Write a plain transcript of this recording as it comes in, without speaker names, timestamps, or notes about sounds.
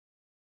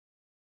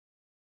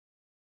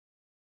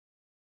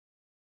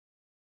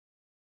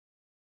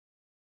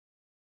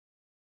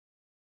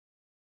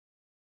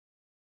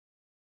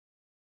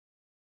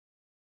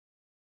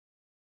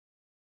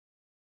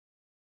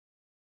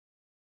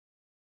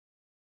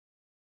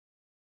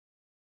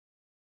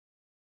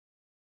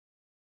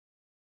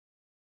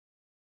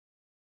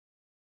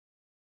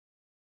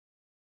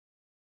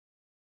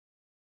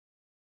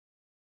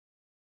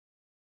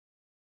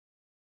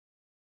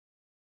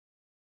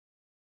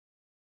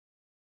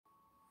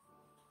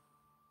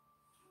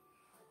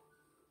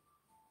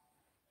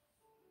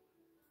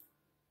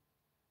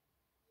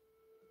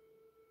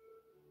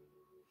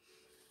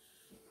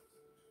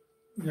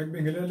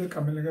Ngiyakubingelela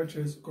igama lika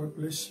Jesu. God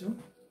bless you.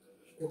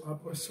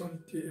 Apostle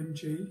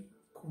DMJ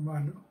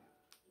Khumalo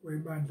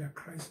webandla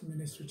Christ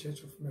Ministry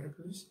Church of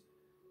Miracles.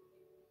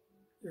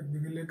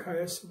 Ngiyakubingelela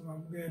ekhaya,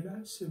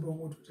 singamukela,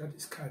 sibonga ukuthi uthatha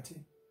isikhathi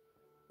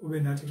ube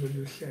nathi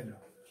kulolu hlelo.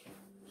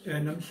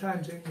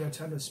 Namhlanje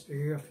ngiyathanda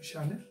sibheke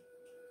kafishane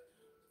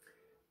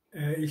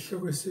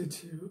ihloko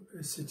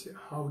sithi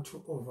how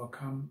to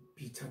overcome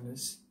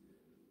bitterness.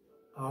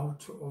 How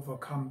to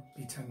overcome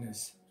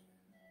bitterness.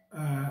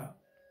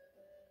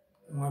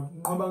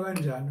 Unganqoba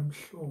kanjani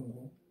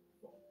ubuhlungu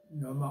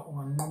noma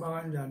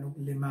unganqoba kanjani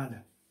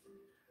ukulimala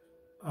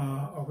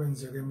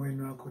okwenzeka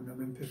emoyeni wakho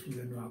noma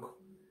emphefumulweni wakho.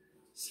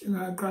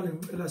 Singaqala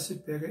ngicela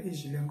sibheke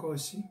izwi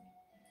lenkosi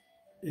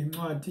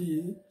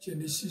incwadi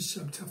Genesis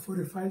chapter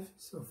 45,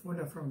 so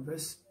funda from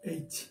verse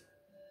 8.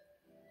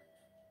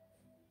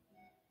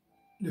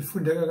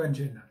 Lifundeka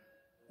kanjena.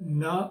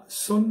 Now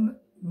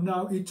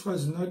it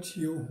was not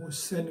you who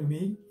sent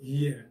me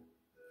here,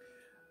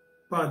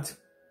 but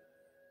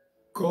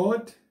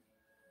God,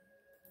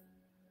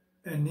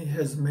 and he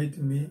has made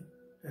me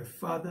a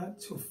father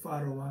to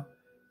Pharaoh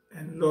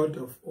and lord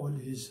of all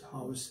his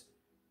house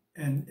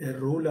and a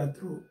ruler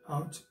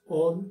throughout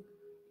all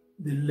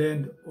the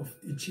land of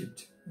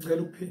Egypt.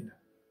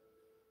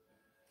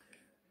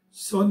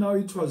 So now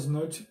it was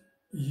not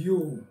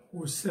you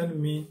who sent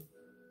me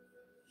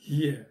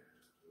here,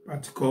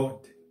 but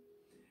God,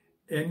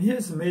 and he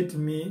has made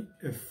me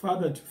a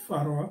father to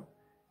Pharaoh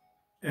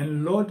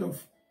and lord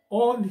of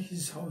all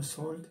his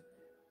household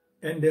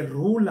and a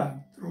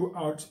ruler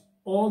throughout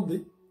all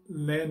the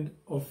land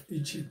of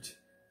Egypt.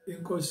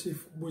 Inkosi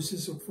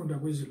busisa ukufunda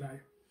kwizwi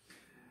layo.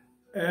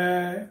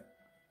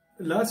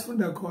 Last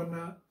funda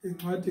khona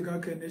incwadi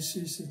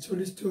kaGenesis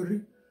ithola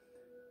story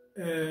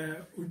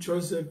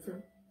uJoseph.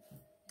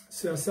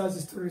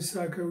 Siyasazi story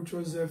sakhe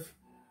uJoseph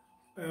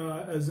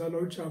ezala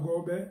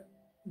uJakobe.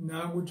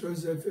 Nangu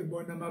uJoseph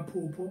ebona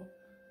amaphupho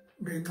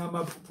ngenxa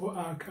amaphupho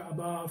akhe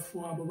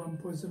abafowabo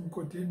bamphosa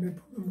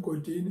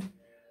emgodini.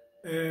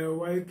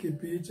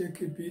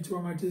 WayeGibhithe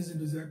wangathi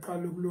izinto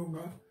ziyaqala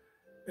ukulunga.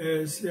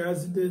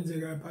 Siyazi into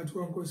eyenzeka phakathi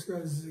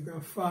kwankosikazi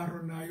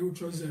kaFaro naye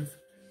uJoseph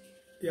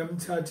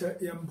yamthatha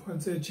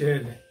yamphonsa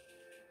ejele.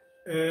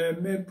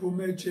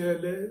 Mephuma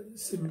ejele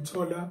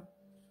simthola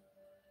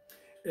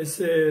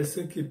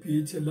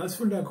eseGibhithe. La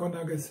sifunda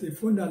khona ke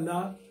sifunda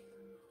la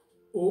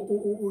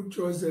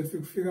uJoseph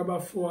kufika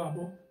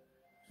abafowabo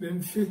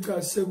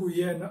bemfica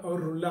sekuyena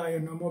orulayo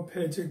noma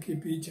ophethe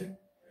eGibhithe.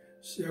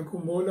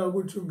 Siyakhumbula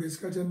ukuthi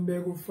ngesikhathi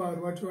embeka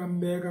uFaro wathi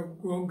wambeka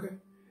konke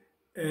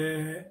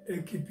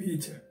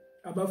eGibhithe.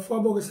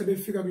 Abafowabo ke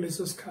sebefika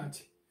kuleso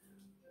sikhathi.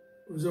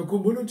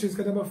 Uzokhumbula ukuthi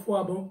isikhathi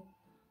abafowabo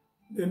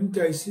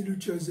bemdayisile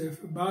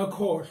uJoseph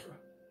bakhohlwa,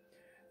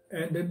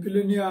 and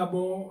empilweni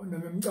yabo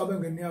noma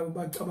emcabangweni yabo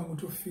bacabanga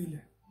ukuthi ufile,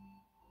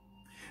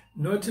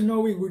 not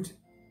knowing ukuthi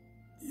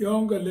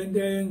yonke lento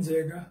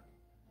eyenzeka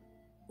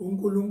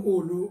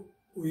uNkulunkulu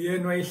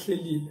uyena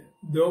wayehlelile,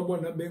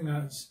 dobona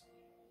bengazi.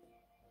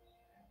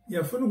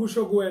 Ngiyafuna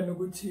ukusho kuwena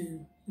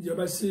ukuthi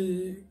njengoba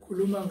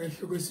sikhuluma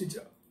ngehloko esithi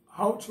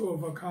how to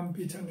overcome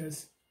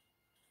bitterness.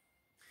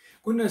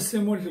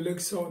 Kunesimo odlule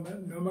kusona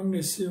noma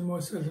kunesimo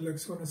osedlule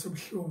kusona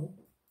sobuhlungu,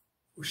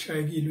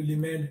 ushayekile,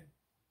 ulimele.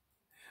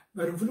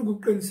 But ngifuna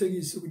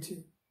ukuqinisekisa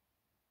ukuthi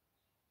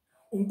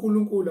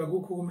uNkulunkulu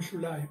akukho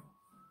kumhlulayo.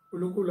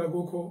 uNkulunkulu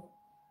akukho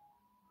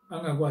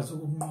angakwazi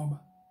ukunqoba.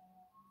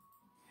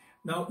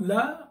 Now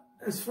la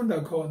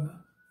esifunda khona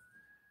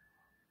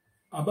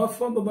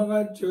abafowabo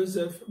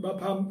bakaJoseph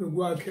baphambi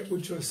kwakhe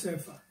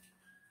uJosepha.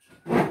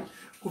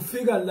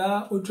 Kufika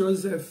la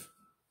uJoseph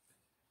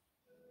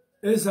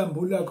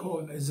ezambula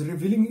khona, is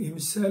revealing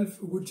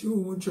himself ukuthi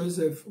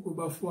uJoseph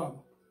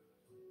kubafowabo.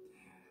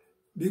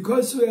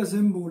 Because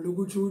uyazembula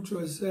ukuthi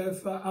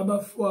uJosepha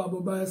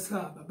abafowabo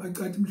bayasaba,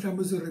 bacathi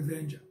mhlawumbe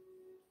uzirevenge.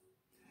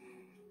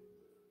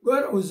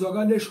 Kodwa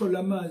uzwakala esho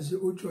lamazwi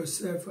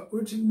uJosepha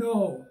uthi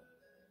no,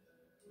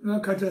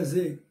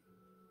 ngakhathazeki.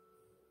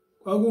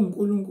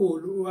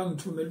 KwakuNkulunkulu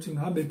owangithumela ukuthi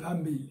ngihambe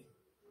phambili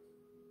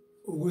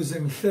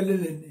ukuze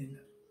ngihlelele nina.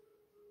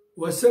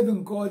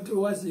 Was-serving God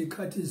owazi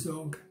ikhathi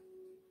zonke.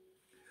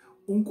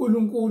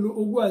 uNkulunkulu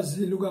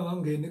ukwazile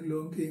ukangangeni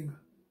kulo nkinga.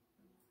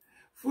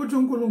 Futhi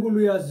uNkulunkulu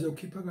uyazi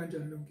yokhipha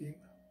kanjani lo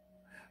nkinga.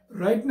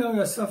 Right now you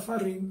are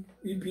suffering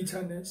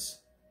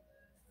bitterness.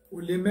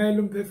 Ulimele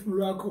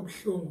umphefumulo wakho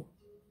obuhlungu.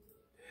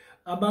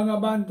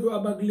 Abantu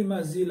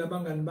abakulimazile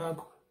abangani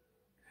bakho.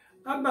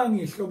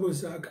 Abangihlobo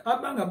zakho,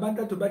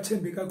 abangabantu ade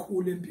bathembe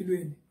kakhulu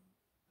empilweni.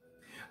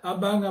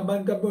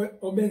 Abangabantu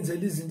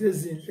obenzela izinto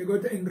ezinhle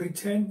kodwa in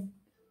return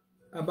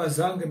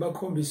abazange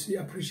bakhombise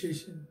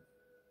appreciation.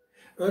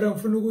 Ora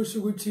ngifuna ukusho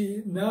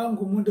ukuthi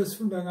nangu umuntu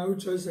esifunda ngayo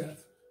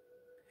uJoseph.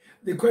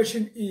 The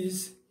question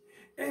is,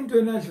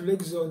 entweni adlule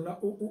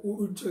kuzona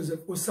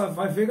uJoseph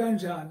usurvive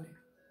kanjani?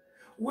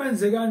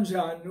 Wenze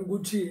kanjani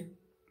ukuthi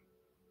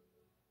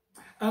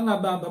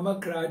angabamba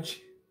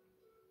amagrudge?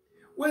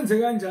 Wenze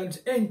kanjani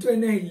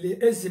entweni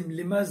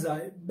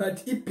ezimlimazayo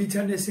but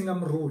ibitterness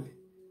ingamruli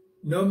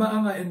noma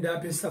anga end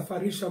up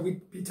esafarisha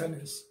with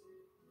bitterness?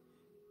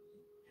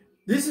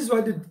 This is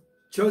what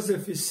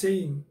Joseph is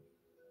saying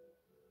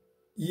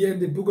here in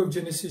the book of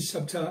Genesis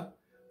chapter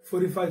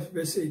 45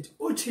 verse 8.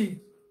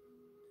 Uthi,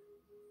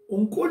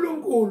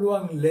 uNkulunkulu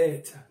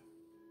wangiletha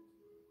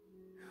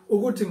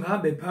ukuthi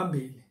ngihambe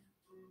phambili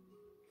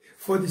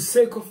for the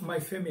sake of my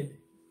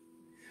family.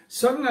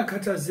 So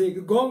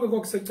ngingakhathazeki konke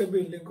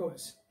kokusecebeni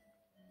lenkosi.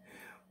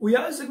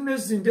 Uyazi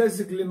kunezinto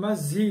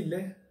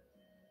ezikulimazile,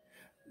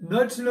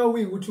 not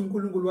knowing ukuthi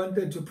uNkulunkulu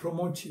wanted to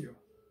promote you.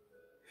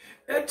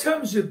 At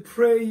times you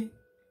pray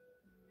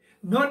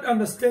not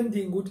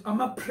understanding ukuthi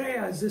ama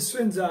prayers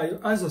eswenzayo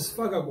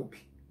azosifaka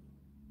kuphi.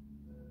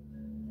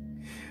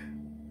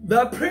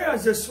 The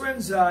prayers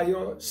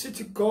eswenzayo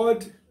sithi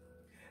God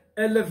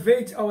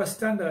elevate our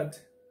standard,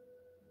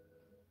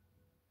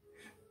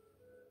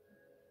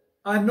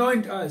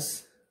 anoint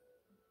us,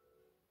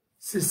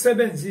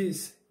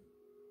 sisebenzise.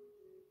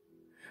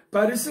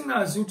 But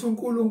singazi ukuthi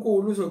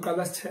uNkulunkulu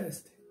uzoqala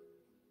sitest.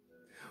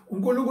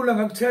 uNkulunkulu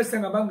angakuthesta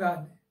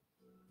ngabangani.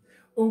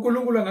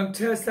 uNkulunkulu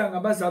angakuthesta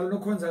ngabazali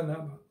nokhonza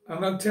nabo,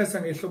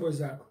 angakuthesta ngehlobo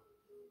zakho.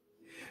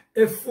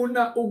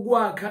 Efuna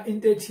ukwakha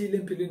into ethile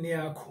empilweni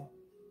yakho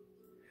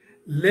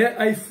le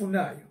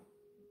ayifunayo.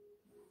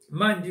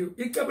 Manje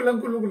icebo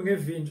laNkulunkulu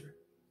ngevinjwe.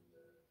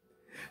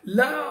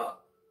 La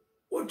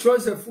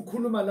uJoseph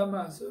ukhuluma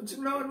lamazwi uthi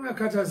mina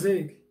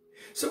ngingakhathazeki.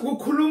 So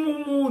kukhuluma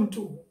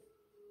umuntu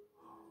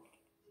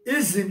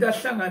izinto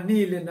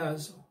ahlanganile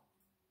nazo.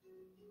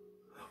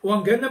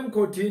 Wangena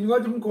emgodini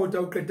kodwa umgodi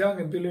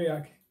awuqedanga impilo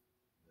yakhe.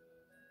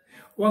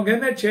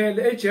 Wangena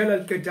ejele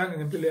aliqedanga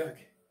ngempilo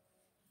yakhe.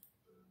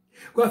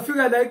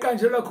 Kwafika la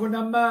iqanjelwa khona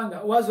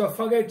amanga wazi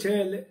wafaka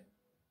ejele.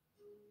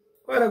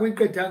 Kodwa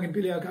kuyiqedanga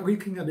impilo yakhe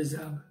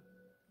akuyikhingabezanga.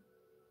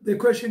 The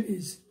question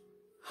is,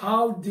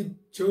 how did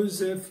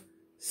Joseph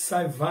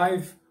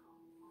survive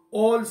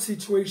all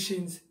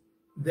situations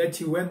that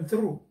he went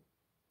through?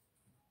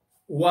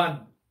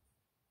 One,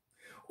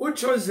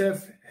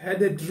 Joseph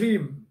had a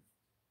dream,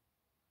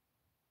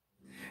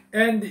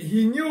 and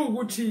he knew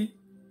ukuthi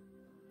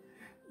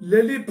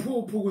leli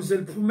phuphu kuze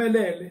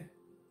liphumelele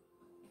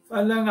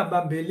fanele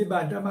ngabambeli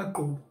bantu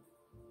amaqhubu,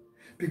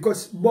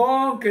 because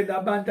bonke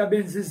labantu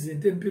abenza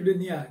izinto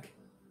empilweni yakhe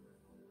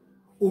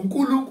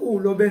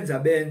uNkulunkulu obenza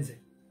benze.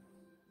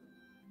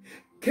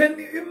 Can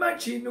you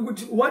imagine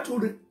ukuthi what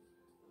would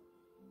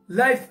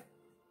life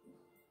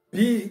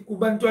be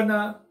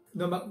kubantwana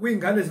noma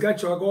kwingane zika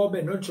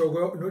Jacobe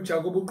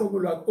noJacob uqobo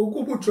lwakhe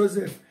ukuba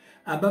uJoseph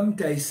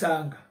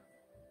abamdayisanga?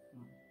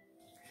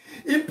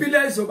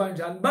 Impilo ezoba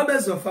njani?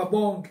 Babezofa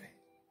bonke.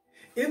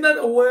 In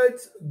other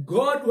words,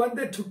 God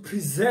wanted to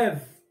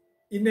preserve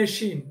a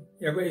nation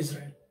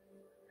yakwa-Israel.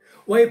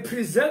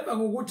 Wayipreserve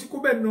ngokuthi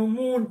kube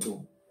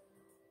nomuntu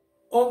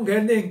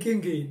ongena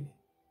enkingeni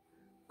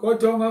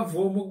kodwa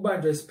ongavumi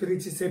ukubanjwa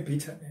ispirit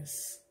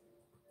se-bitterness.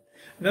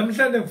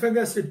 Namhlanje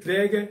ngifike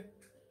sibheke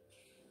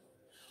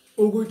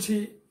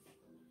ukuthi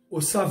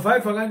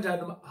usurvive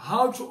kanjani,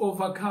 how to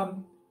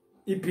overcome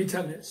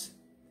i-bitterness.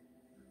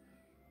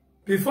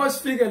 Before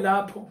sifike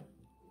lapho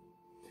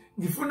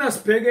ngifuna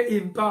sibheke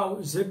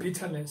impawu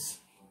ze-bitterness.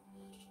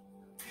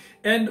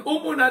 And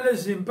uma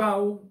unalezi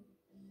impawu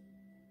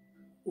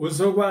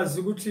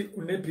uzokwazi ukuthi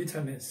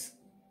une-bitterness.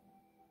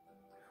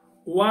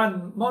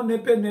 One,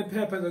 mawunepeni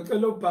nephepha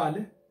ngicela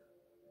ubhale.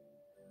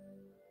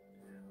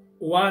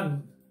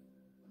 One,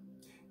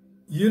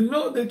 you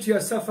know that you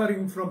are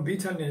suffering from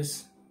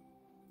bitterness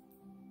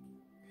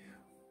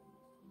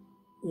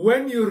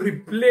when you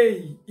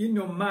replay in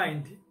your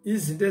mind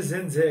izinto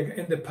ezenzeka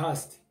in the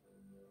past.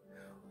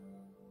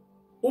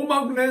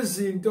 Uma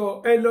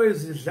kunezinto elo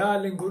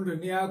ezidlala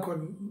engqondweni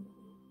yakho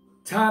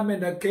time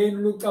and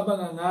again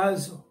ukucabanga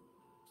ngazo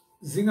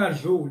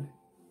zingadluli,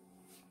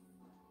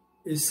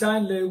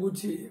 isign le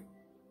ukuthi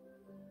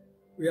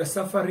we are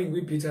suffering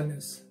with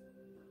bitterness.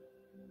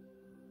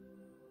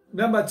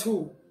 Number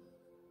two,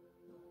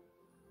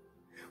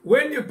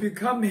 when you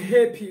become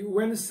happy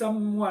when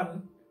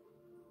someone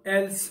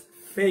else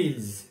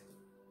fails.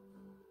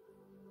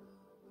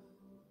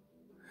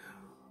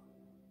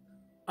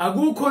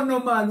 Akukho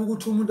normal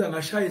ukuthi umuntu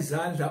angashaya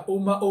izandla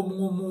uma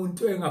omunye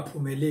umuntu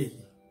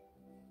engaphumeleli.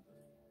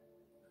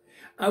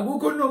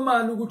 Akukho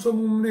normal ukuthi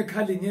omunye umuntu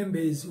ekhali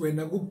nyembezi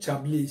wena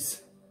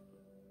kukujabulisa.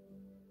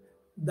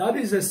 That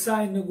is a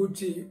sign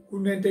ukuthi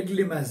kunento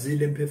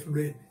ekulimazile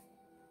emphefumulweni.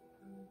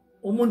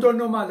 Umuntu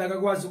onormal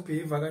akakwazi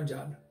ukubehave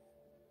kanjalo.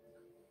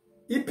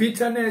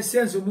 I-bitterness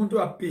yenza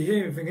umuntu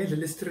abehave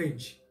ngendlela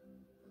strange.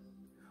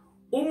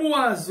 Uma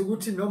wazi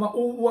ukuthi noma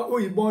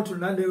uyibotho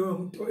naleyo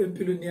nto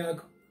empilweni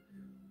yakho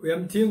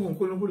uyamdinga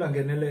uNkulunkulu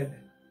angenelele.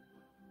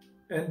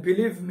 And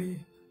believe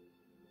me,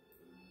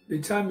 the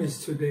time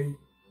is today.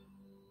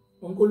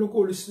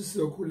 uNkulunkulu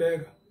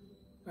sizokhuleka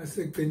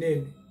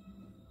asekugcineni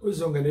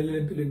uzongenelela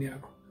empilweni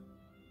yakho.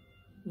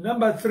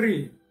 Number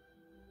three,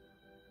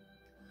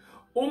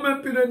 uma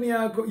empilweni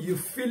yakho you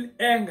feel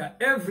anger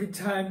every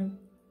time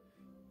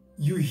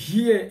you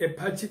hear a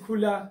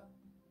particular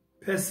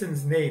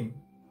person's name.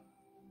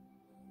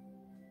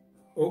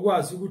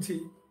 Okwazi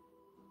ukuthi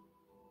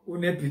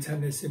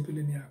une-bitterness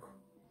empilweni yakho.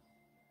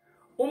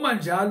 uma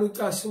njalo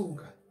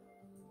ucasuka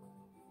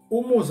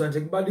umuzwa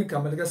nje kubala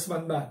igama lika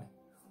sibanibani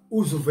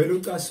uzuvela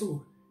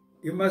ucasuka,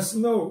 you must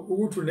know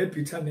ukuthi une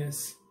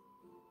bitterness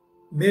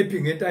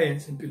maybe ngento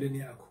ayenza empilweni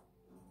yakho.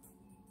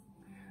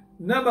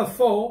 Number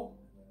 4,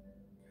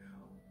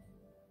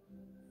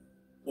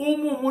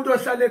 umuntu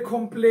ohlala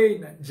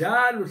ecomplaina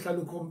njalo uhlala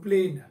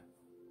ucomplaina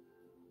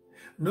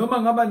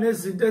noma ngaba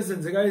nezinto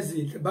ezenzeka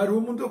ezinhle, but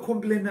umuntu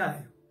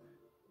ocomplainayo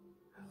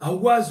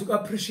awukwazi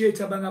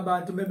ukuappreciate abanye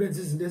abantu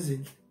mebenza izinto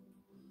ezinhle.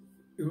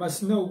 You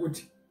must know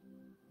ukuthi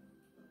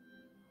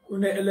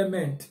une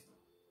element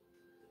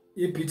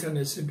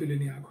bitterness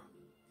empilweni yakho.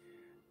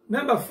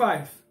 Number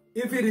 5,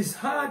 if it is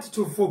hard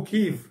to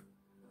forgive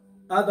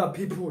other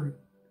people,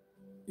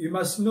 you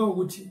must know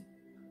ukuthi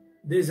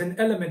there's an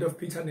element of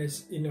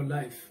bitterness in your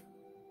life.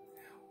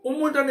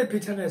 Umuntu one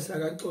bitterness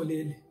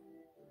akaxoleli.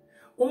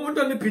 Umuntu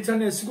one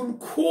bitterness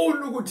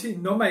kukhulu ukuthi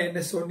noma yena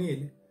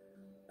esonile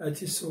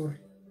athi sorry.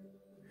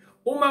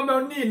 Uma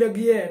monile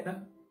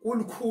kuyena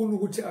kukhulu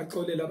ukuthi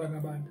axolele abanye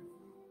abantu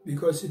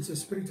because it's a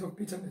spirit of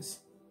bitterness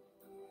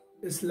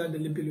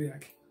esilandela impilo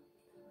yakhe.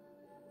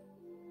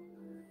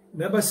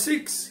 Number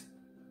 6,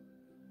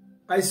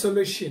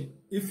 isolation.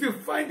 If you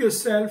find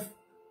yourself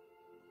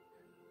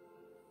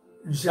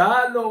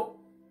njalo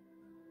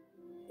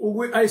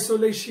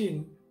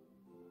ukwi-isolation,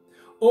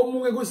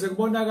 omunye kuze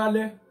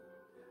kubonakale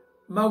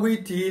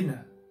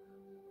makuyidina,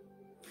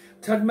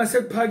 thatha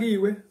mase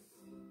kuphakiwe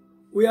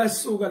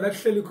uyasuka la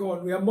kuhleli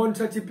khona, uyambona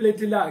uthatha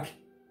iplate lakhe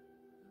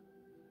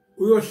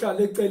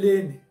uyohlala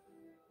eceleni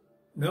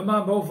noma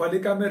hamba uvala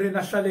ikamereni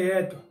ahlale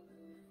yedwa,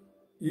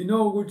 you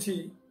know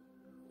ukuthi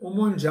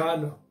umuntu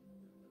njalo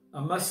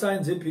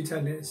ama-signs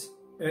e-bitterness.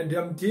 And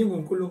ngiyamdinga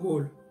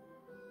uNkulunkulu,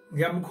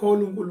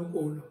 ngiyamkhola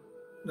uNkulunkulu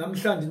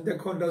namhlanje into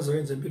ekhona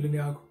azoyenza empilweni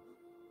yakho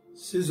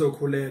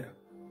sizokhuleka.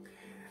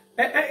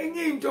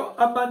 Enye into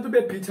abantu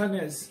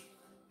be-bitterness,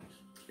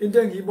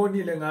 into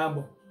engiyibonile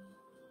ngabo,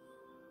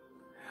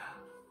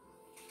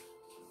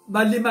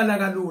 balimala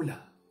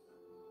kalula.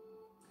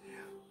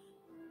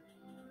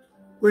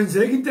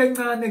 Kwenzeka into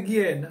encane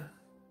kuyena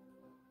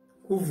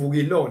kuvuka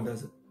ilonda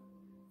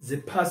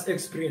ze-past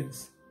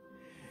experience,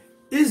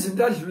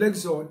 izinto adlule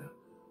kuzona,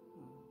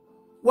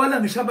 wala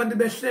ngisho abantu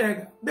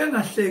behleka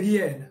bengahleki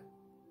yena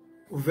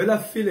uvela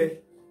feel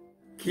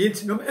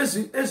guilt noma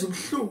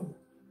ezubuhlungu.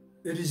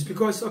 It is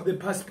because of the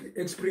past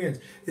experience.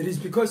 It is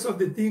because of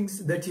the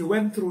things that he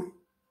went through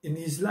in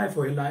his life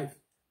or her life.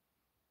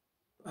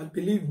 But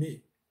believe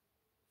me,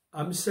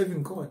 I'm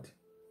serving God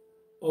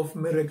of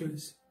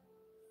miracles.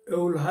 It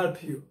will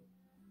help you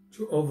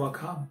to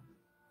overcome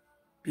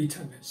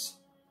bitterness.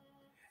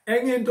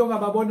 Enye into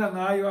ngababona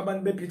ngayo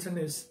abantu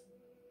be-bitterness,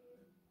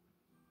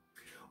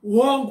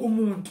 wonke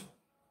umuntu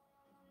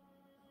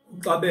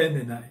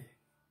uxabene naye.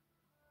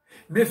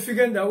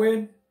 Mefika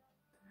endaweni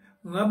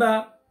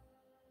ngaba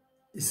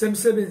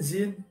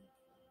isemsebenzini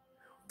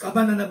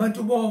uxabana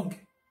nabantu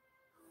bonke,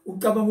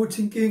 ucabanga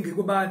ukuthi inkinga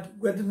kubantu,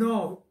 but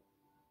no,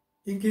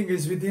 inkinga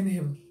is within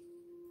him.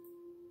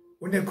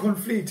 Une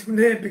conflict,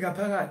 unempi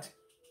ngaphakathi.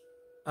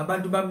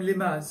 Abantu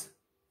bamlimaza,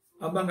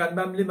 abangani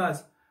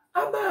bamlimaza,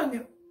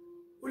 abanye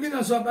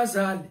ulingazwa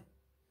abazali,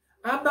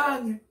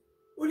 abanye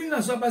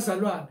ulingazwa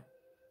abazalwane.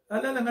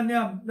 Lalela ngani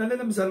yami,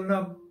 lalela mzalwane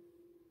wami,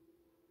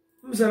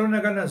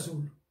 umzalwane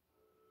kaNazulu.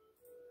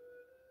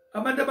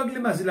 Abantu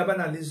abakulimazile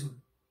abanalo izulu,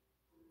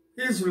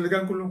 izulu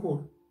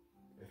likaNkulunkulu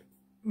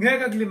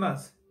ngeke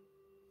kulimaze.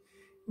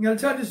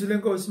 Ngiyalithanda izulu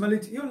lenkosi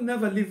malithi, you'll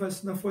never leave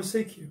us nor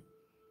forsake you.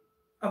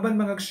 Abantu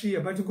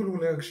bangakushiya, bathi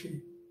uNkulunkulu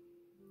akakushiya.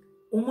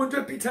 Umuntu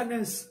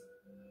we-bitterness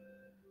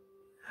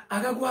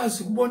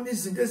akakwazi ukubona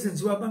izinto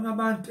ezenziwa abanye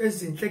abantu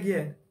ezinhle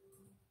kuyena,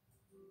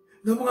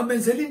 noma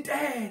ungamenzela into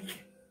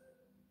enhle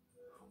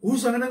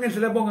uzwa ngana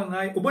ngendlela abonga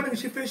ngayo, ubona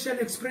ngisho i-facial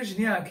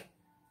expression yakhe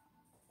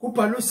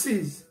kubhala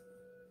usizi.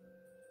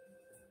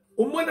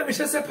 Umbona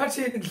ngisho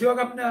esephathini kudliwa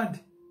kamnandi,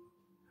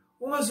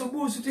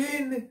 ungazubuza ukuthi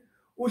yini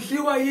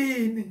udliwa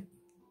yini.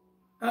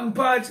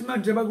 Angiphathi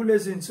manje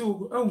bakulezi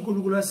insuku,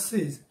 uNkulunkulu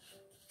asisize.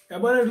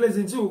 Yabona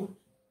kulezi insuku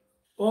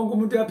wonke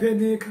umuntu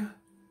uyaphenika,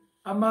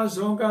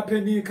 amazwe onke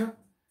aphenika,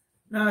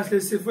 nahle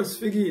isifo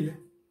sifikile.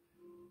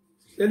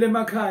 Sihlele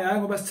emakhaya hayi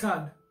ngoba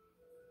sithanda,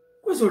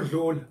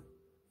 kuzodlula.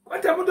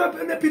 Kodwa umuntu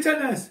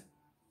one-bitterness,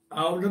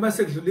 awu noma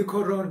sekudlula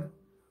i-corona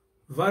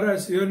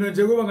virus yona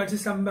nje kuba ngathi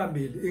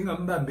sambambile,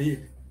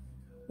 ingambambile.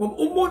 Ngoba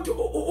umuntu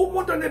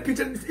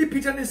one-bitterness,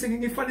 i-bitterness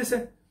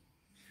ngifanise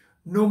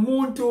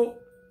nomuntu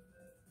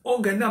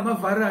ongenama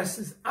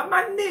viruses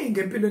amaningi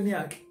empilweni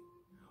yakhe.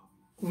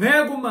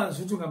 Ngeke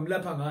umazi ukuthi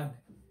ungamlapha ngani,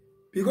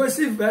 because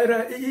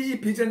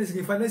i-bitterness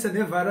ngifanisa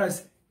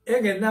ne-virus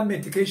engena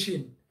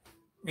medication,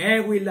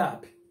 ngeke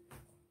uyilaphe.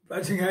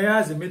 But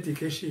ngiyayazi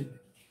medication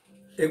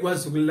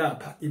ekwazi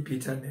ukulapha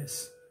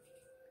i-bitterness.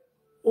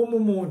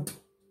 Umuntu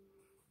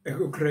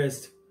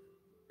ekuKristu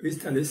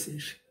isithalo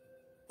esisha.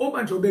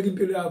 Uma nje ubeka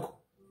impilo yakho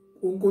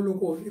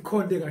uNkulunkulu,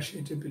 ikhonto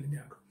engashintshi empilweni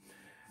yakho.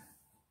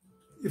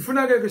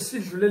 Ifuna ke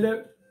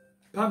sidlulele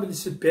phambili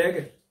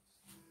sibheke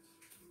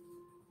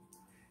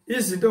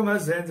izinto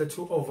ongazenza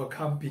to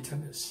overcome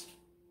bitterness.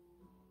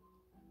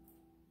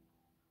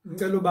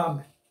 ngicela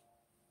ubambe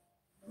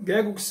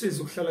ngeke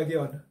ukusiza ukuhlala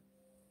kuyona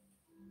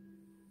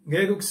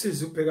ngeke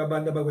ukusiza ukubheka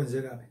abantu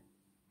abakwenze kabi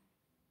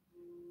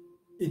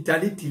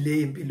idala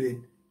idelay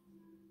empilweni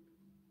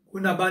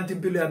kunabantu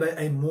impilo yabo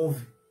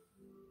ayimove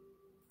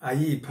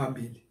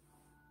ayiphambili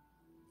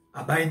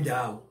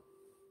abayindawo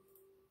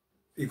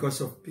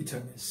because of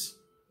bitterness.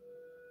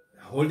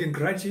 They're holding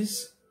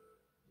grudges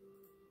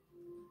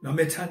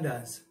noma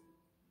ethandaza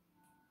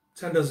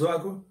uthandazo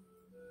wakho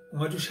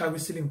ungathi ushaya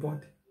kwi-ceiling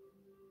board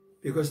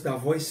because there are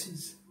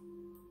voices.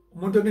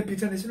 Umuntu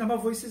one-bitterness unama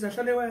voices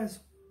ahlale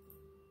wezwa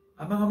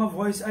amanye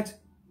ama-voice athi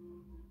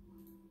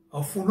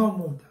awufuna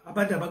umuntu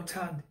abantu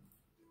abakuthandi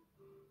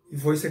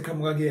ivoice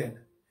eqhamuka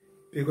kuyena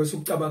because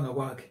ukucabanga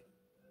kwakhe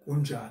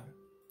kunjalo.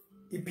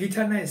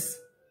 I-bitterness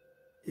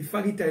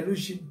ifaka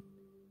i-delusion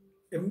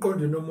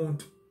emqondweni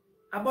womuntu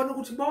abona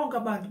ukuthi bonke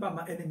abantu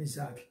bama-enemies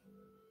akhe.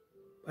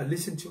 But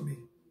listen to me,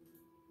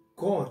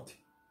 God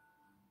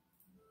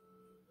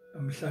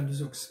namhlanje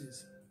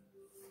uzokusiza.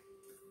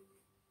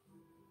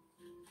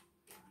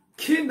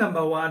 Key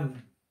number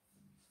 1,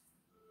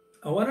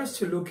 I want us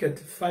to look at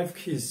 5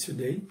 keys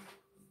today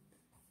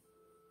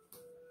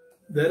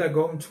that are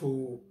going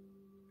to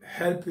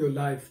help your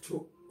life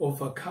to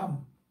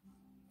overcome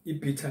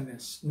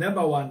bitterness.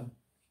 Number 1,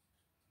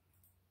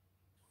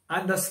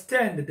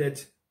 understand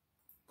that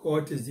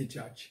God is the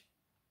judge.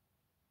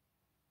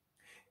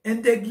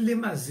 Ento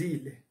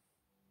ekulimazile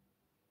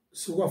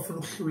sukwafuna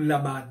ukuhlula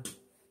abantu.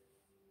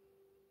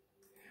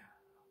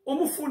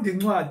 Uma ufunda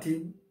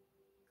incwadi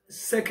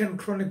 2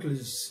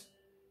 Chronicles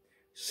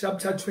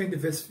chapter 20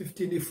 verse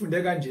 15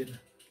 ifunde kanjena.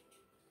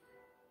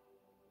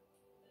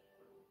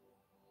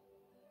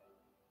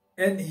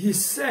 And he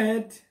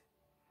said,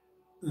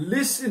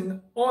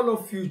 listen, all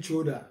of you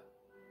Judah,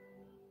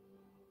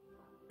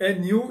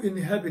 and you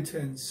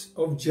inhabitants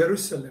of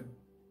Jerusalem,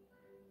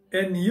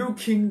 and you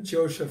King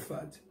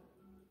Jehoshaphat,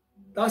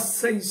 thus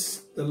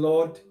says the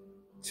Lord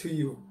to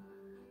you,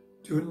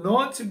 do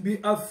not be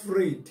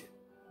afraid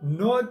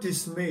nor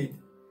dismayed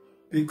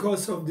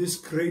because of this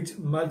great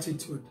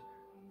multitude,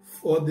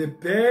 for the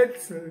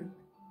battle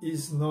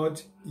is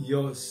not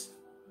yours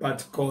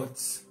but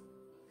God's.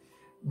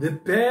 The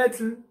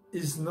battle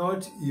is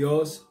not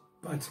yours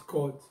but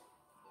God's.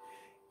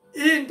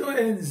 Into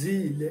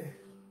enzile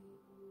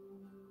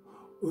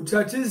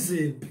uthatha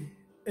izimpi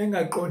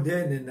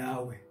engaqondene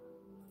nawe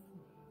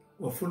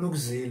wafuna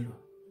ukuzilwa.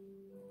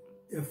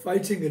 You're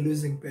fighting a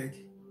losing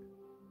battle.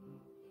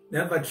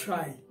 Never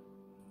try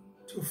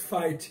to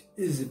fight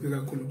izimpi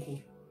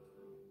kaNkulunkulu.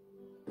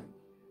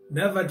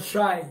 Never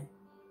try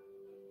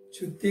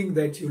to think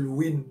that you'll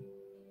win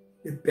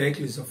the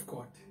battles of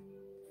God.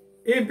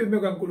 Impi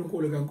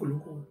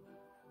kaNkulunkulu.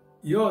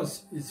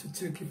 Yours is to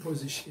take a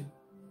position.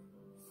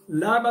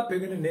 Laba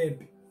bhekene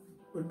nempi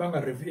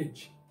ulibanga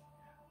revenge.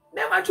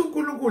 Nengathi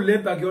uNkulunkulu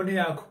lemba kuyona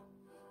yakho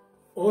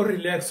or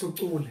relax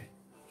ucule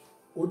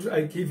uthi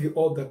I give you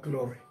all the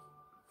glory.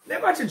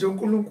 Nengathi nje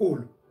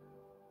uNkulunkulu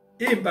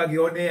imba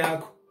kuyona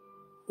yakho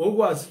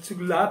okwazi ukuthi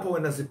kulapho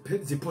wena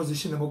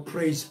ziposition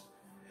ngokupraise.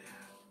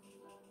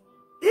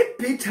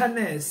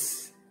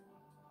 I-bitterness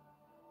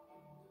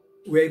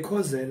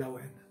uyayikhozela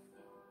wena.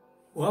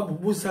 Uhamba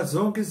ubusa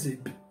zonke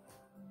izimpi.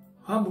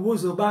 Uhamba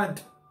ubuza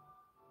abantu.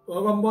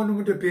 Wakwambona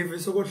umuntu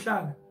ebhevisa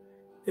okohlanga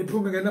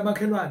ephume ngena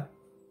amakhelwane.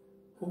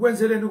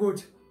 Ukwenzeleni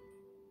ukuthi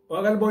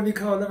wakalibona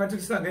ikhawa langathi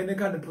kusangena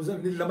ekhanda phuza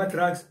lama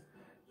drugs.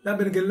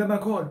 Lambe ngelela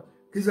amakholo.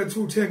 Ngiza kuthi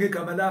uthenge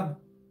igama lami.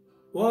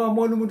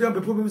 Wabona umuntu uhambe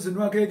ephume emzini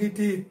wakhe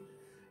ekitini.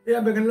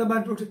 Ehambe ngelela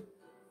abantu ukuthi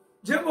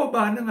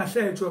njengobani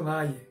engahlejwe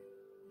ngaye.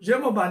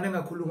 Njengobani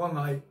engakhulungwa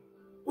ngaye.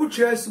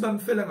 uJesu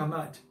bamfela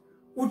ngamathe.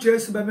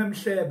 uJesu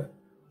bamemhleba.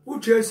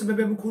 uJesu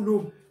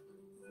bememkhuluma.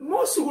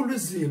 Mosuku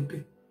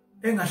lwezimpi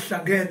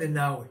engahlangene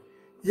nawe.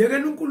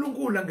 Yekela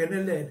uNkulunkulu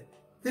angenelele.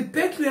 The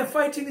battle you are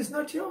fighting is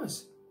not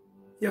yours.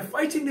 You are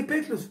fighting the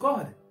battle of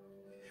God.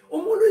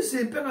 Umuntu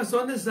izimpi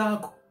engazona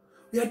zakho.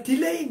 You are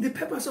delaying the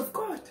purpose of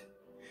God.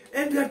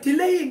 And you are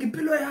delaying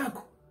impilo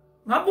yakho.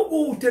 Ngabe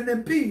kude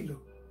nempilo.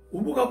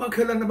 Ubuka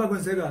amakhelwane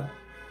abakwenzekayo.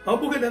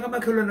 Awubukele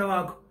ngamakhelwane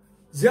wakho.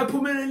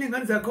 Ziyaphumelela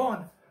ingane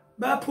zakhona.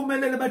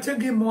 Bayaphumelela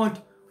bathenga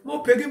imoto.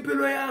 Mawubheka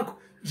impilo yakho.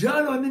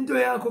 Njalo into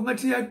yakho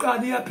ngathi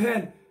iyaqala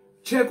iyaphela.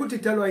 Check ukuthi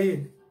idalwa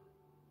yini.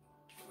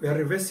 We are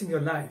reversing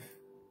your life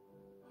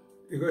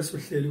because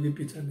uhleli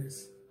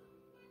kwi-bitterness.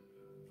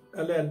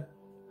 Alela.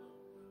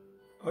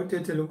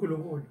 Awuthethe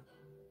uNkulunkulu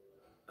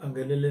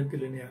angenele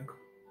empilweni yakho.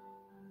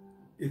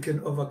 You can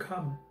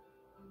overcome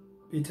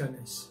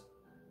bitterness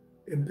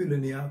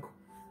empilweni yakho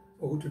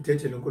ukuthi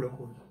uthethe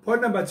uNkulunkulu.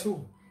 Point number 2.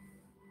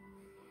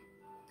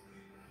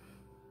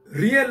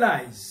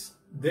 Realize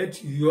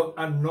that you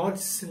are not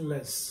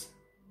sinless.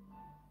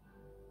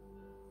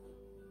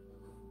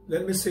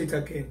 Let me say it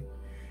again.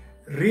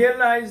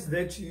 Realize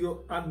that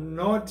you are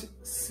not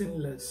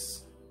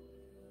sinless.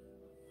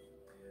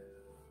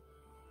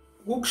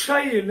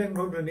 Ukushayile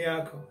engqondweni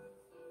yakho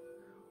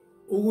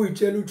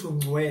ukuyitshela ukuthi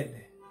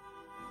ungcwele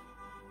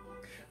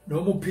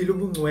noma uphila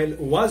ubungcwele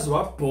wazi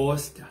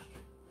wabhosta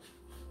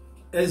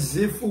as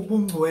if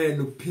ubungcwele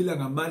uphila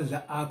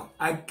ngamandla akho.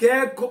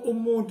 Akekho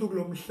umuntu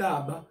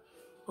kulomhlaba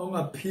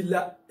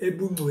ongaphila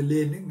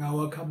ebungcweleni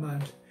ngawakho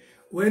amandla.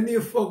 When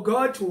you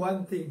forgot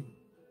one thing,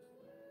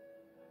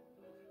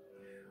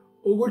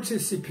 ukuthi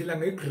siphila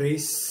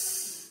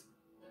ngegrace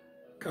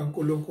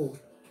kaNkulunkulu.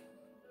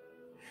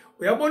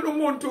 Uyabona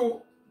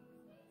umuntu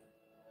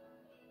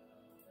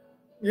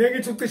ngeke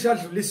ngithi ucisha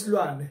adlula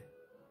isilwane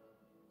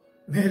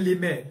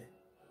nelimele.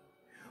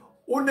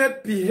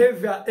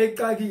 Une-behavior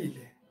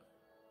exakile.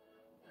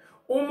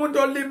 Umuntu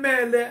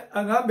olimele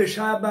angabe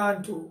eshaya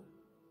abantu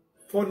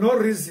for no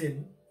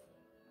reason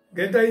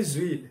ngento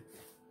ayizwile.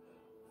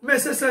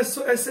 Mase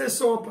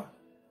esesopa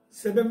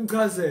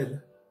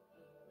sebemchazela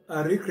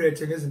a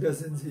regret ngezinto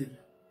ezenzile.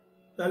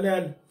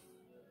 Lalela.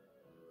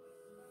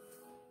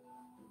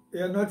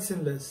 You are not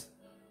sinless.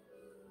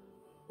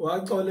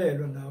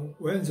 Wacolelwa nawe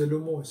wenzelwe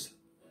umusa.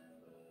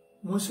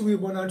 Musu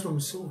uyibona athi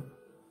umsulu.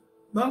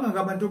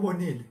 Bangaka abantu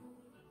obonile.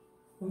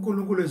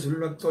 uNkulunkulu ezulu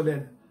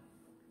lakucolela.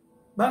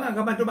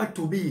 Bangaka abantu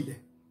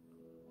abadubile.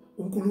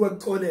 uNkulunkulu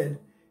wakucolela.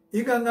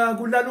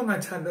 Ingangaka ulala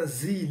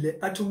ungathandazile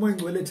athi umoya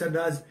ngcwele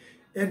ethandaza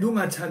and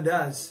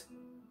ungathandazi.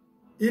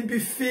 Impi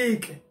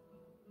ifike.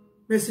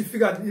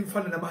 Mesifika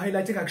ifana nama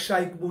highlight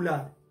engakushayi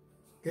kubulala.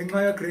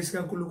 Ngenxa ya grace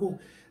kaNkulunkulu.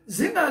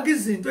 Zingaki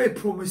izinto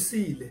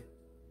ezipromisile.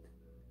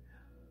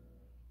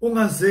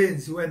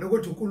 Ungazenzi wena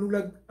ukuthi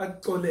uNkulunkulu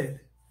akucolele.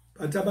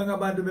 But abanye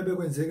abantu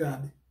bebekwenze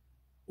kabi.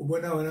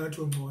 Ubona wena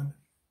ngathi ungcono.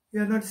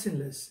 You are not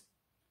sinless.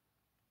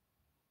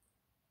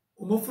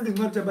 Uma ufunda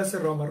incwadi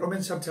yabaseRoma,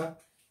 Romans chapter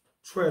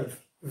 12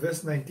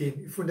 verse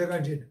 19, ifunde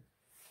kanjena.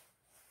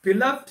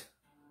 Beloved,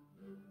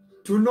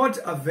 do not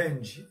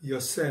avenge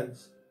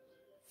yourselves,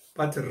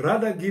 but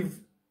rather give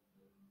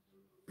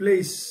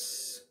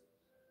place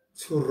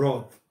to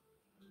wrath.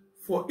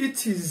 For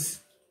it is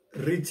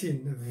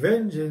written,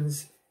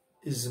 vengeance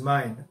is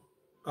mine,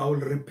 I will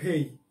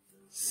repay,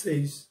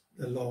 says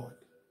the Lord.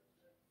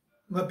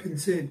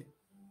 Ungaphiliseli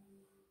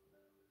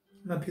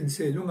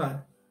ungani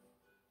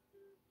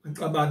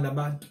ngicabana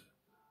nabantu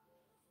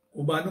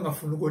ubani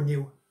ungafuna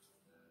ukoniwa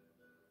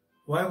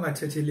waye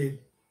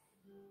ungathetheleli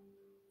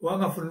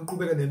wangafuna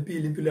uqhubeka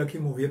nempilo impilo yakhe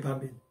imuvi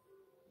ephambili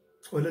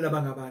xolela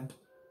abangabantu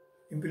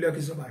impilo yakhe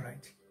izoba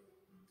right.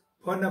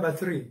 Point number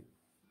 3,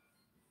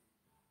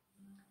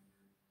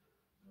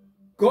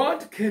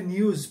 God can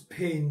use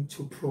pain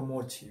to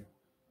promote you.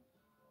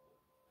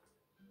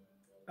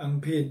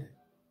 Angphinde.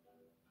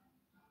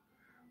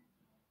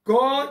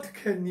 God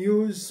can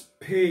use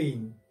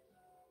pain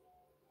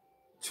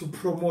to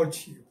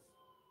promote you.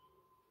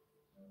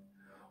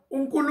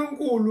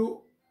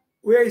 uNkulunkulu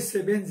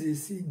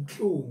uyayisebenzisa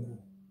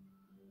inhlungu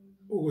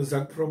ukuze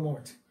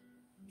akupromote.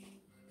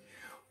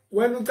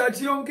 Wena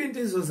ucathi yonke into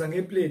izoza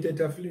ngeplate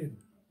etafuleni.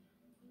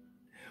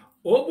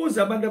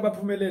 Obuza abantu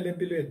abaphumelele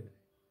empilweni.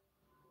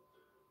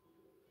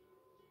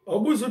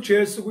 Obuza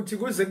uJesu ukuthi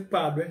kuze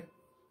kubhalwe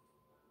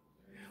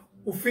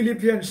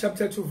uPhilippians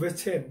chapter 2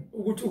 verse 10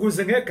 ukuthi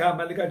ukuze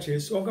ngegama lika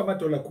Jesu onke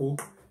amadola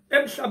aguqe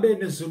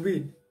emhlabeni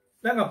ezulwini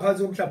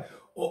nangaphansi komhlaba.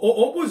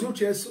 Obuza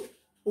uJesu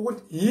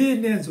ukuthi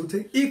yini enza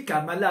ukuthi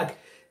igama lakhe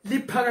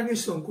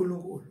liphakanyiswe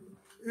uNkulunkulu.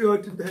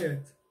 Iyodwa into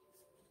eyenza.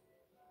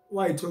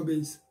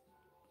 Wayithobisa.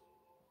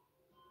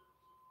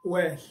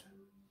 Wehla.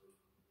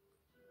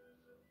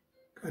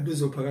 Kanti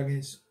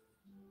uzophakanyiswa.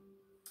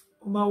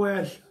 Uma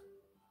wehla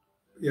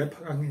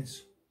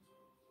uyaphakanyiswa.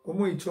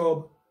 Uma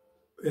uyithoba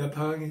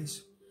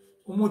uyaphakanyiswa.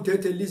 Uma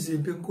udede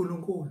lizimpi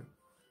uNkulunkulu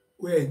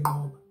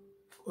uyayinqoba.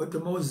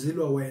 Kodwa uma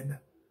uzilwa wena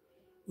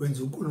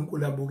wenza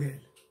uNkulunkulu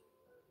abukele.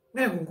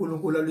 Ngeke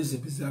uNkulunkulu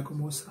aluzimpi zakho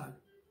uma usala.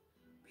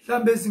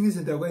 Mhlambe ezinye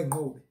izinto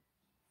akwayinqobi.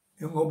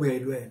 Ingoba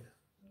uyayilwela.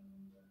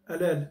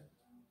 Alela.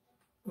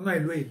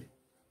 Ungayilweli.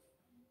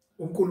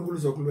 uNkulunkulu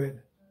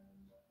uzokulwela.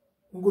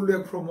 uNkulunkulu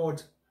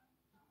uyakupromote.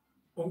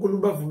 uNkulunkulu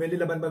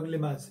bavumelile abantu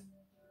bakulimaze.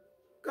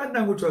 Kanti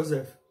nangu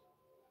uJoseph.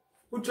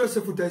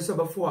 uJoseph udayisa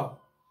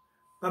abafowabo.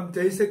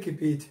 Bamdayisa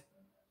eGibhithe.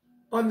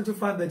 Only to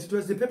find that it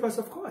was the purpose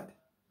of God.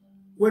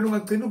 When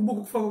ungagcina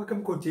ukubuka ukufaka kwakhe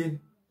emgodini.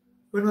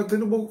 When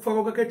ungagcina ukubuka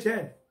ukufaka kwakhe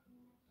ejele.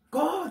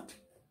 God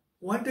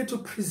wanted to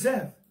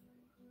preserve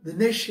the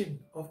nation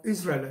of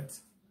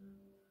Israelites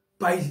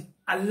by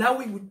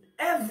allowing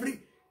every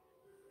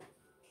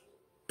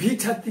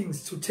bitter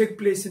things to take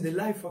place in the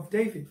life of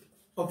David,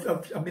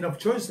 of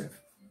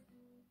Joseph.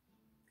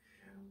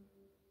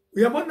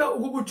 Uyabona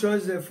ukuba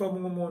uJoseph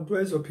umuntu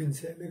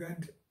ezophindisela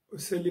kanti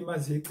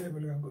uselimaze icebo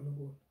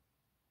likaNkulunkulu.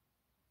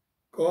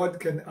 God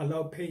can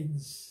allow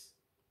pains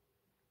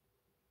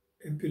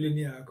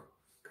empilweni yakho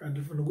kanti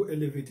ufuna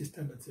uku-elevate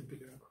standards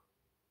empilo yakho.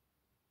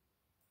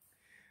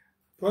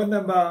 Point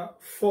number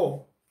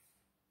 4,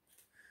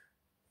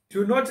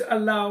 do not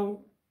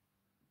allow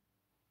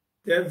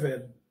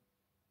devil,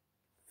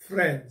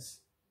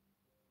 friends,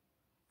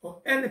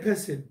 or any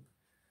person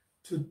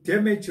to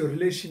damage your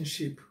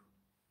relationship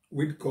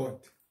with God.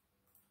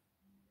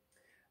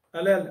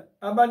 Alela,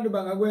 abantu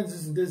bangakwenza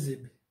izinto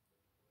ezimbi.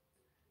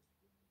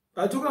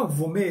 Bathi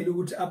ungavumeli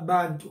ukuthi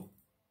abantu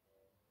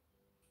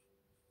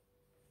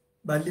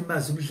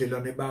balimaze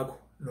ubudlelwane bakho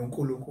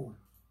noNkulunkulu.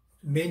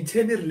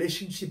 Maintain a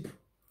relationship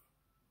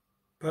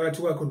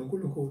phakathi kwakho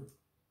noNkulunkulu.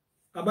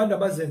 Abantu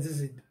abazenza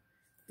izinto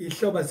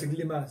ihloba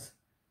zikulimaza,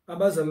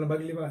 abazalwane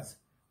bakulimaza,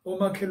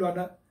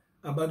 omakhelwana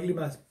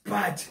abakulimaza,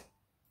 but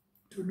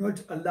do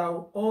not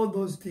allow all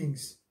those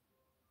things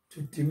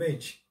to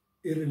damage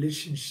a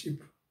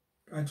relationship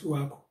phakathi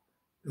kwakho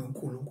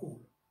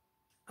noNkulunkulu.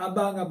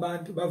 Abanye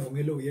abantu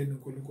bavumele uyena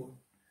uNkulunkulu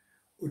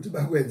uthi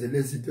bakwenze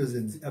lezi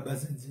zinto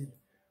abazenzile,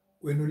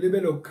 wena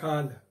ulibele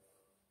ukukhala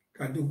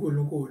kanti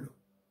uNkulunkulu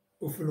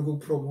ufuna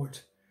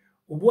ukukupromote.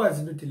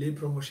 Ubuwazi into delay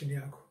promotion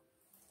yakho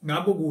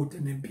ngabo kude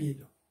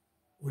nempilo,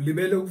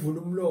 ulibele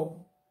ukuvula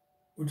umlomo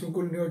uthi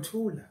uNkulunkulu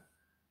uyothula,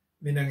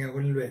 mina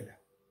ngiyakulwela.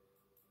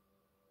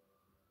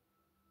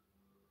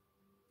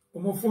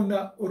 Uma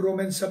ufunda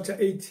uRomans chapter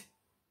 8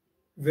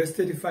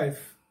 verse 35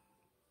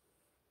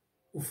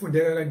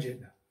 ufundeka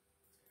kanjena: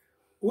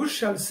 Who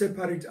shall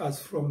separate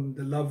us from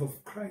the love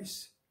of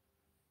Christ?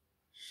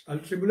 Shall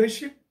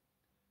tribulation,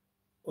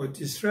 or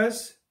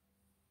distress,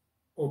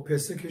 or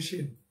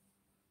persecution,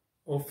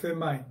 or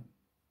famine,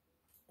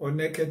 or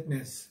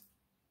nakedness,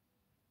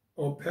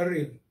 or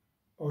peril,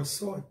 or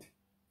sword?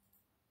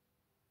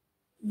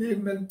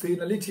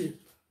 Ligcina lithi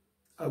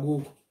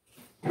akukho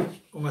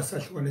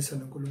ongasahlukanisa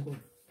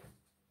noNkulunkulu.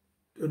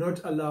 Do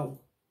not allow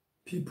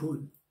people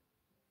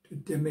to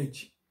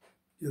damage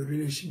your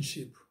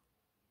relationship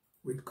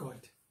with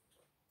God.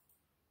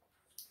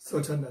 So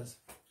thandaza.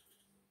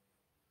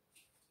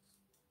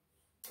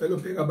 Ngicela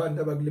ubheke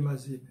abantu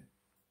abakulimazile.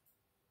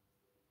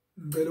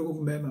 Ngicela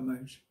ukukumema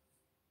manje.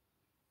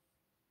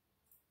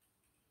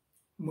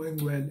 Moya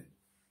ngcwele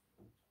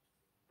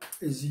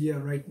is here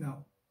right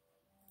now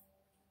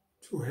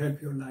to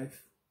help your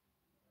life.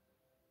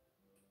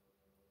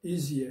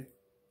 Is here.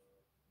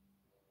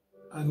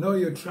 I know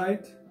you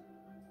tried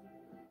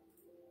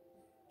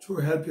to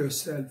help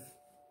yourself.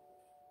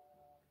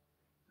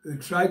 You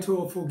tried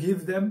to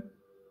forgive them,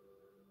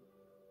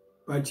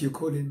 but you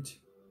couldn't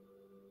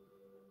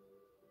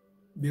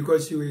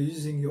because you were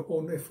using your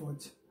own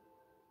effort.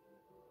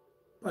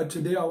 But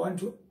today I want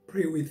to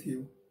pray with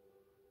you.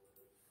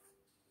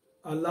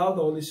 Allow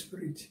the Holy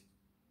Spirit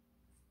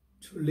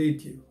to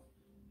lead you.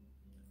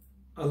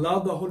 Allow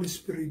the Holy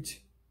Spirit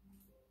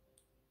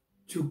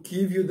to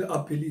give you the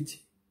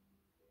ability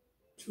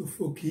to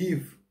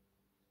forgive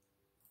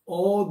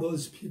all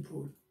those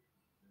people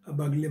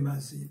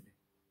abakulimazile.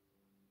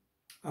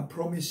 I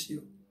promise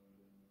you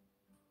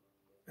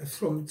that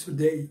from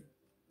today,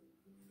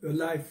 your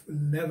life will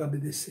never be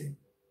the same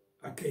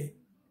again.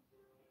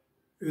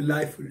 Your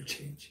life will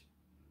change.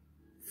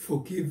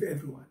 Forgive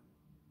everyone.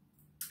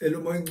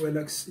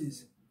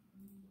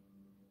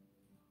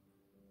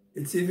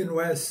 It's even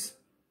worse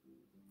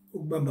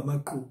ukubamba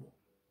amaqhubu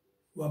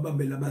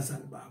wabambela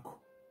abazali bakho.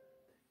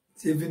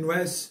 It's even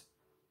worse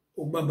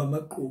ukubamba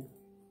amaqhubu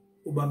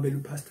ubambela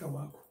upastor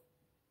wakho.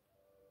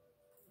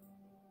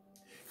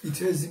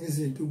 Ezinye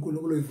izinto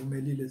uNkulunkulu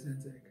uyivumelile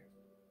zenzeke.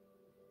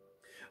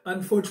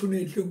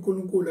 Unfortunately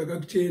uNkulunkulu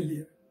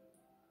akakutsheli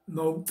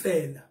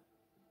nokucela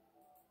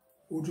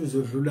ukuthi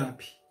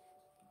uzodlulaphi.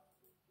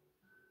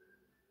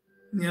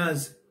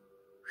 Ngiyazi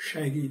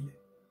ushayekile.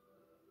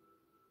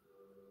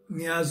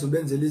 Ngiyazi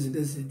ubenzela izinto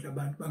ezinhle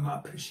abantu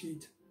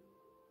banga-appreciate.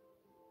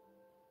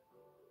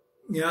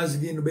 Ngiyazi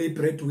kini ube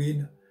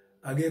yi-breadwinner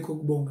akekho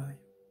kubongayo.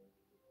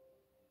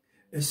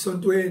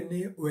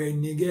 Esontweni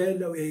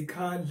uyayinikela,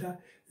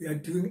 uyayikhandla, you are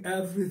doing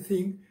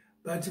everything,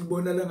 but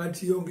kubonala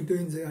ngathi yonke into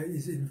yenzeka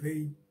is in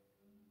vain.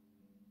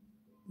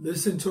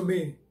 Listen to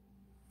me.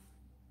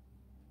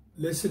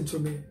 Listen to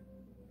me.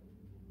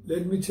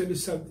 Let me tell you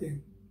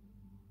something.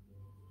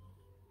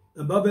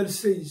 The Bible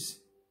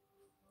says,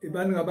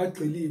 ibani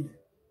ngabagxilile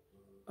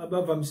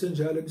abavamise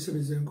njalo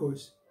emsebenzini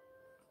wenkosi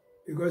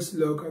because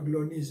lokho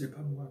akulonize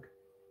phambi kwakhe.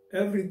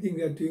 Everything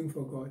you are doing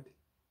for God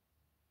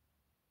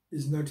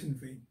is not in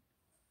vain.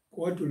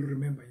 God will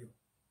remember you.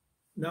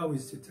 Now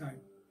is the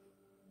time.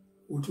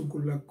 Uthi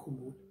uNkulunkulu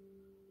akukhumbule.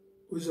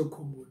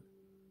 Uzokhumbula.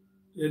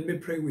 Let me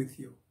pray with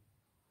you.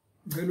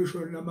 Ngicela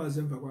usho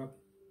namazwi emva kwami.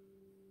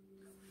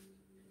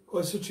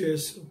 Nkosi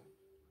uJesu,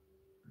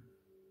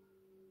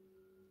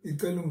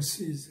 ngicela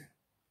ungisize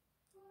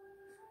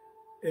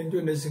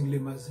entweni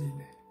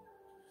ezingilimazile.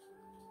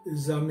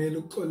 Izamela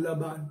ukuxolela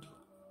abantu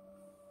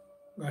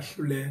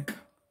ngahluleka.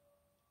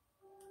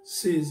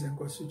 Size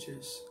Nkosi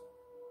uJesu.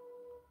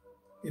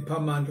 Ngipha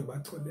amandla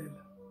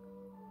ubaxolela.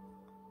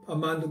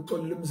 Amandla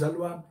ukuxolela umzali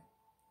wami.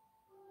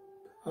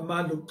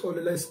 Amandla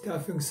ukuxolela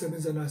istaff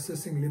engisebenza naso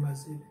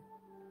esingilimazile.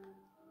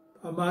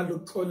 Amandla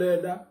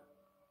ukuxolela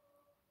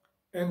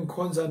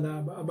engikhonza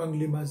nabo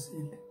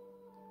abangilimazile.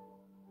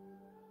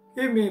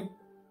 Give me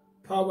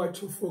power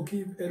to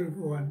forgive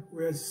everyone who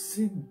has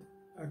sinned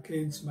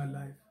against my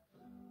life.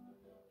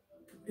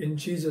 In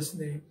Jesus'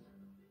 name.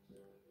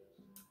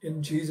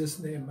 In Jesus'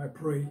 name I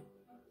pray.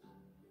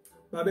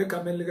 Babe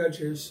egameni lika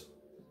Jesu.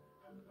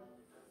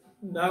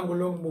 Nangu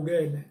lo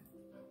ngibukele.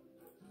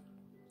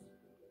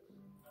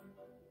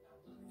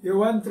 You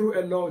went through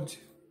a lot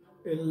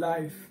in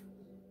life.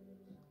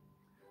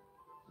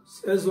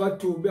 Sezwa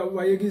dubi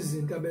awayeka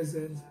izinto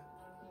abezenza.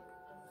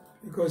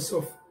 because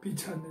of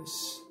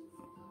bitterness.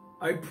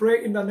 I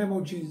pray in the name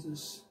of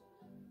Jesus,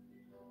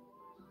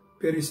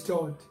 be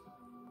restored,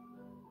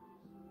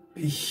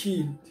 be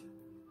healed,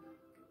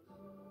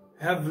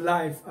 have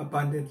life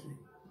abundantly,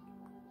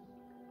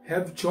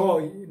 have joy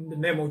in the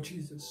name of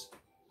Jesus.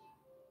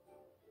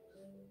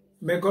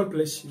 May God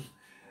bless you.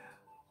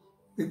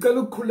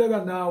 Ngicela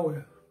ukukhuleka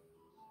nawe.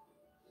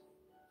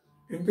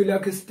 Impilo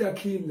yakhe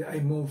isitakile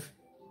ayimove.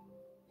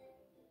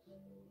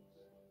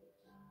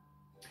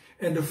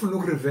 And ufuna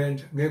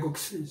ukurevenge ngeke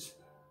ukusize.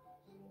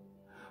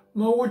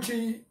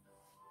 Mawuthi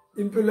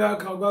impilo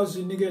yakhe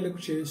akwazi unikele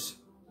kuJesu.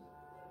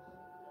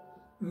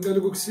 Ngicela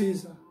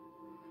ukukusiza.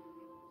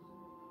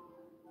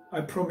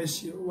 I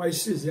promise you,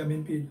 wayisize yami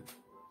impilo.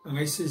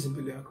 Angayisiza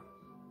impilo yakho.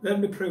 Let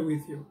me pray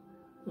with you.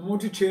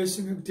 Umuthi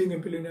Jesu ngikudinga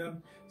empilweni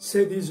yami.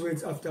 Say these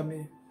words after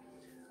me.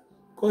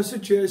 Nkosi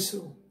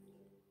Jesu,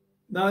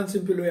 nansi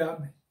impilo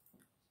yami.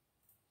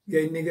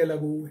 Ngiyayinikela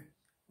kuwe.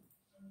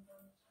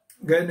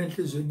 Ngene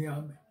enhlizweni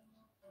yami.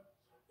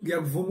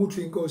 Ngiyakuvuma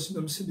ukuthi inkosi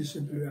nomsindisi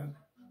wempilo yami.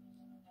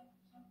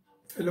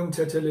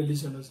 Elongithethelele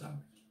izono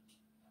zami.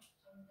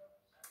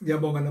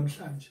 Ngiyabonga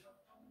namhlanje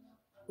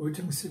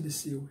ukuthi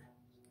ngisindisiwe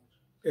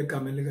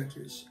egameni lika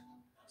Jesu.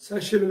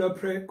 Sashilo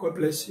pray, God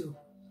bless you.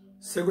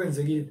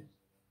 Sekwenzekile.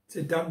 It's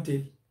a damn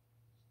deal.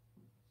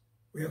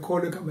 We are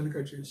called egameni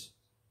lika Jesu.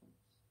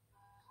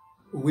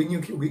 We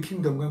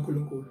kingdom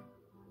kaNkulunkulu.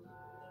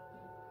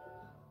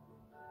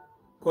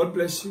 God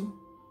bless you.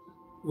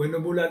 Wena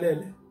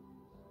obulalele.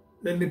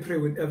 Let me pray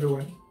with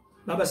everyone.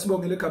 Baba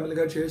sibongile egameni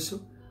lika Jesu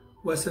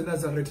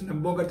waseNazaretha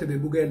nambonga kade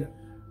bebukela.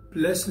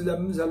 Bless la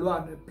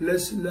mzalwane,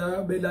 bless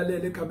la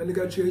belalele egameni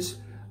lika Jesu.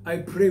 I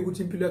pray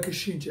ukuthi impilo yakhe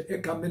ishintshe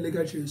egameni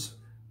lika Jesu.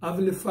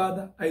 Heavenly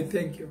Father, I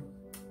thank you.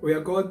 We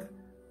are God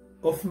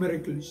of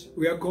miracles.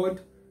 We are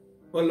God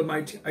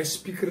Almighty. I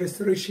speak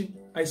restoration.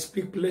 I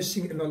speak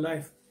blessing in your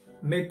life.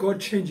 May God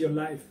change your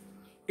life.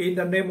 In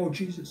the name of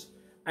Jesus.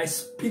 I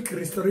speak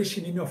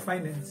restoration in your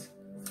finance.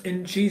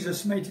 In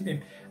Jesus' mighty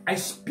name. I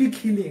speak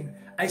healing.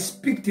 I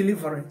speak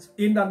deliverance.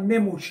 In the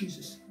name of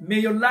Jesus.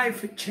 May your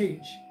life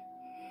change.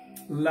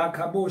 May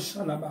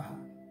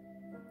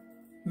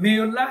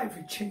your life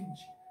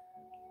change.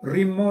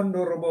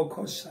 Rimondo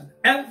Robokosal.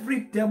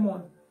 Every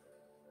demon,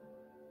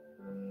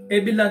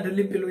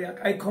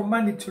 I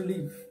command it to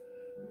leave.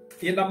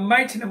 In the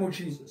mighty name of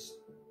Jesus.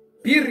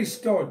 Be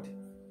restored.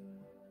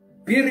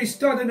 Be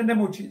restored in the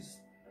name of Jesus.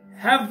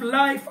 Have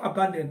life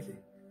abundantly.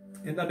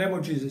 In the name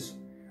of Jesus.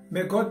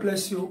 May God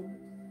bless you.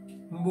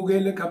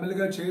 Mbugele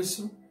kamelika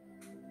Jesu.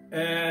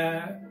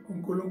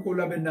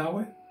 Unkulunkulu abe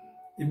nawe.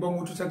 Ibonga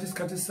ukuthi uthathe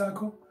isikhathi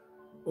sakho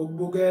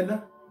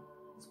ukubukela.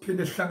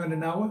 Siphinde sihlangane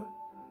nawe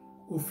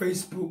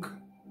uFacebook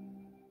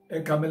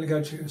egameni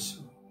lika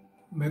Jesu.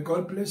 May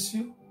God bless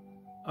you.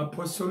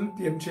 Apostle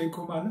DMJ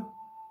Khumalo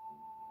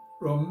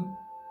from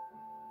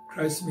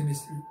Christ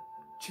Ministry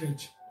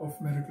Church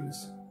of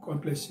Miracles.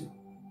 God bless you.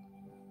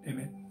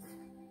 Amen.